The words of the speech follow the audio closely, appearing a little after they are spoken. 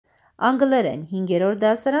Անգլերեն 5-րդ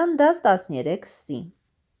դասարան դաս 13C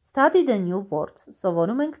Study the new words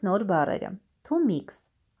Սովորում ենք նոր բառերը To mix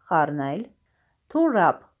խառնել To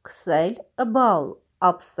rub քսել A bowl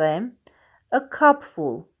ափսե A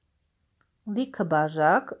cupful լիքը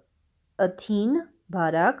բաժակ A tin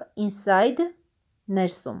բարակ Inside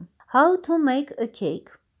ներսում How to make a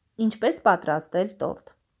cake Ինչպես պատրաստել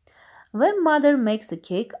տորտ When mother makes a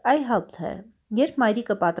cake I helped her Երբ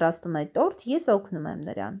մայրիկը պատրաստում է տորտ ես օգնում եմ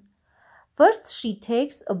նրան First she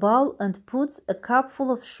takes a bowl and puts a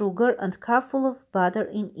cupful of sugar and cupful of butter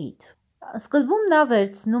in it Սկզբում նա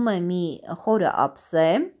վերցնում է մի խորը ափսե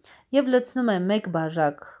և լցնում է 1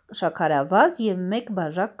 բաժակ շաքարավազ և 1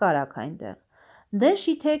 բաժակ կարագ այնտեղ Then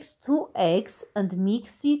she takes 2 eggs and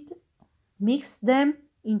mix them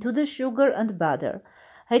into the sugar and butter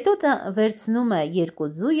Հետո վերցնում է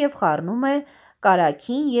 2 ձու և խառնում է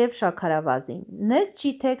կարագին և շաքարավազին Next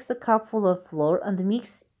she takes a cupful of flour and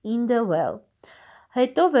mix in the well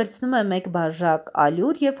Հետո վերցնում է 1 բաժակ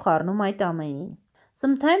ալյուր և խառնում այդ ամենին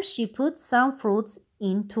Sometimes she puts some fruits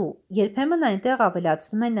in too Երբեմն այնտեղ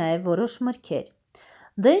ավելացնում է նաև որոշ մրգեր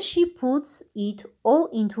Then she puts it all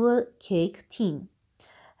into a cake tin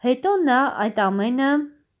Հետո նա այդ ամենը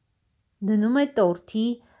դնում է տորթի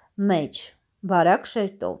մեջ բարակ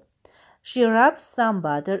շերտով She rubs some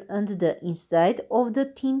butter under the inside of the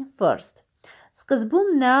tin first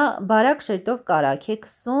Սկզբում նա բարակ շերտով կարագ է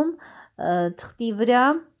քսում թղթի վրա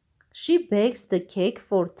She bakes the cake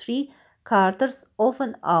for 3/4 of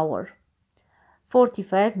an hour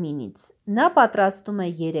 45 minutes Նա պատրաստում է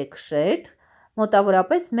 3 շերտ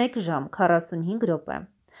մոտավորապես 1 ժամ 45 րոպե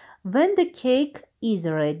When the cake is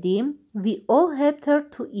ready we all helped her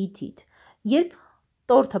to eat it Երբ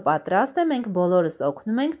տորթը պատրաստ է մենք բոլորս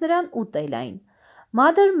օգնում ենք նրան ուտել այն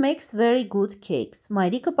Mother makes very good cakes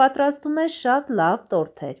Մայրիկը պատրաստում է շատ լավ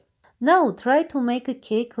տորթեր Now try to make a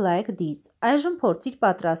cake like this Այժմ փորձիր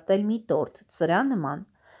պատրաստել մի տորթ սրա նման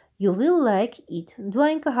You will like it Դու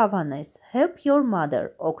այն կհավանես Help your mother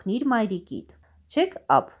Օգնիր մայրիկիդ Check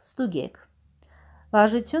up Ստուգեք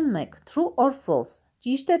Վարժություն 1 True or false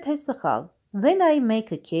Ճիշտ է թե սխալ When I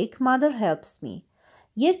make a cake mother helps me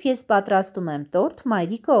Երբ ես պատրաստում եմ տորթ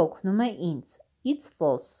մայրիկը օգնում է ինձ It's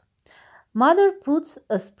false Mother puts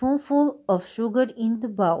a spoonful of sugar in the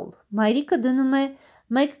bowl Մայրիկը դնում է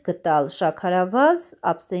 1 կտալ շաքարավազ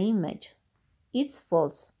ափսեի մեջ It's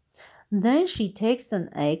false Then she takes an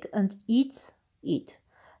egg and eats it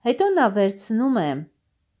Հետո նա վերցնում է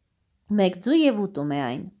 1 ձու և ուտում է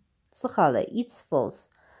այն Սխալ է It's false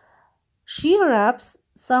She rubs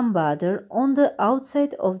some butter on the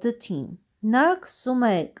outside of the tin Նա քսում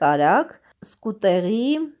է կարագ սկուտեղի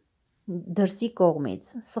դրսի կողմից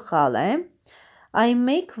Սխալ է I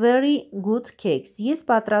make very good cakes Ես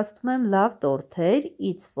պատրաստում եմ լավ տորթեր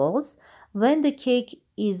It's false When the cake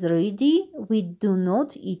is ready we do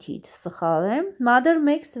not eat it Սխալ է Mother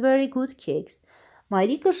makes very good cakes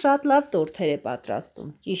Մայրիկը շատ լավ տորթեր է պատրաստում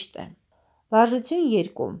Ճիշտ է Վարժություն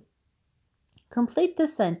 2 Complete the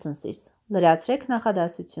sentences Լրացրեք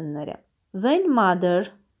նախադասությունները When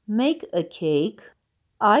mother make a cake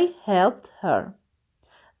I helped her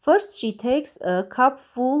First she takes a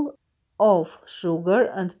cupful of sugar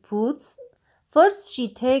and puts First she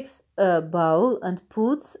takes a bowl and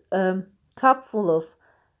puts a cupful of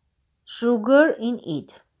sugar in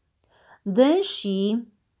it Then she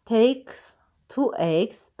takes 2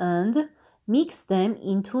 eggs and mix them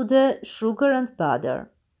into the sugar and butter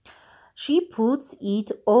She puts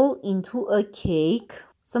it all into a cake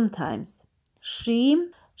sometimes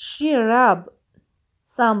She rubs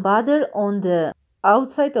some butter on the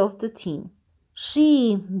outside of the tin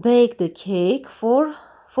She baked the cake for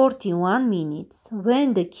 41 minutes.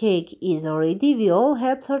 When the cake is ready, we all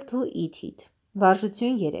helped her to eat it.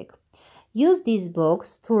 Վարժություն 3 Use this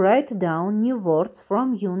box to write down new words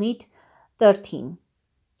from Unit 13.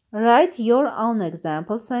 Write your own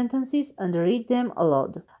example sentences and read them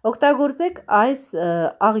aloud. Օգտագործեք այս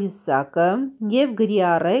աղյուսակը և գրի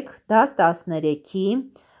առեք դաս 13-ի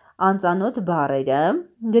անծանոթ բառերը,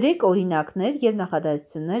 գրեք օրինակներ և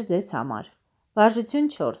նախադասություններ ձեզ համար։ Վարժություն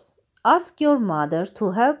 4 Ask your mother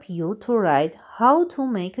to help you to write how to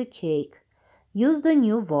make a cake. Use the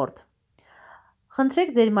new word.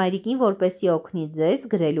 Խնդրեք ձեր մայրիկին, որպեսզի օգնի ձեզ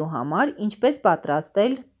գրելու համար ինչպես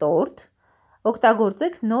պատրաստել տորտ,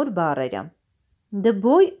 օգտագործեք նոր բառերը. The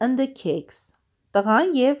boy and the cakes.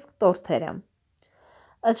 Տղան և տորթերը.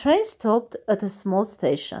 A train stopped at a small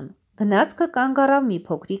station. Գնացքը կանգ առավ մի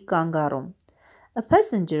փոքրիկ կանգառում. A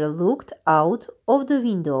passenger looked out of the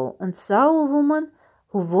window and saw a woman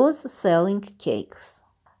who was selling cakes.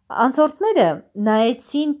 Անցորդները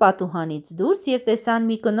նայեցին պատուհանից դուրս և տեսան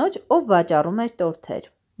մի կնոջ, ով վաճառում էր տորթեր.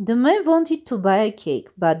 The man wanted to buy a cake,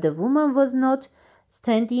 but the woman was not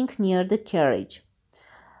standing near the carriage.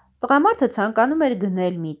 Տղամարդը ցանկանում էր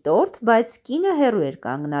գնել մի տորտ, բայց կինը հեռու էր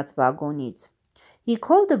կանգնած վագոնից. He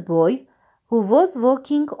called the boy who was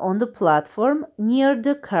walking on the platform near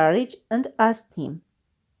the carriage and asked him,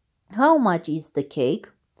 "How much is the cake?"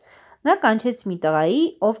 Նա կանչեց մի տղայի,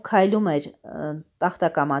 ով քայլում էր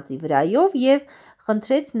տախտակամածի վրայով և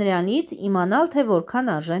խնդրեց նրանից իմանալ, թե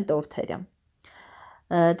որքան արժեն տորթերը.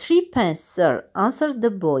 "Three pence, sir," answered the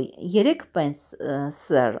boy. "Երեք պենս,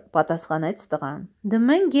 sir," պատասխանեց տղան. The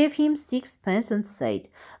man gave him 6 pence and said,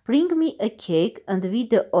 "Bring me a cake and with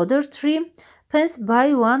the other 3 pence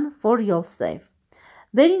buy one for yourself."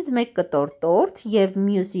 Բեր ինձ մեկ կտոր տորտ և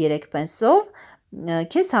մյուս 3 պենսով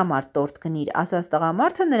քեզ համար տորտ գնիր, ասաց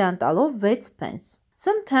տղամարդը նրան տալով 6 pence.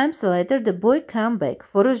 Sometimes later the boy came back.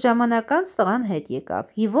 Որոշ ժամանակ անց տղան հետ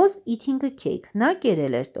եկավ. He was eating a cake. Նա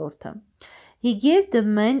կերել էր տորթը. He gave the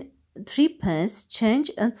man 3 pence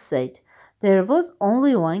change and said, "There was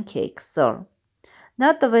only one cake, sir."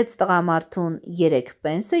 Նա տվեց տղամարդուն 3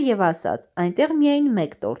 պենսը և ասաց. «Այնտեղ միայն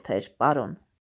մեկ տորթ էր, պարոն»։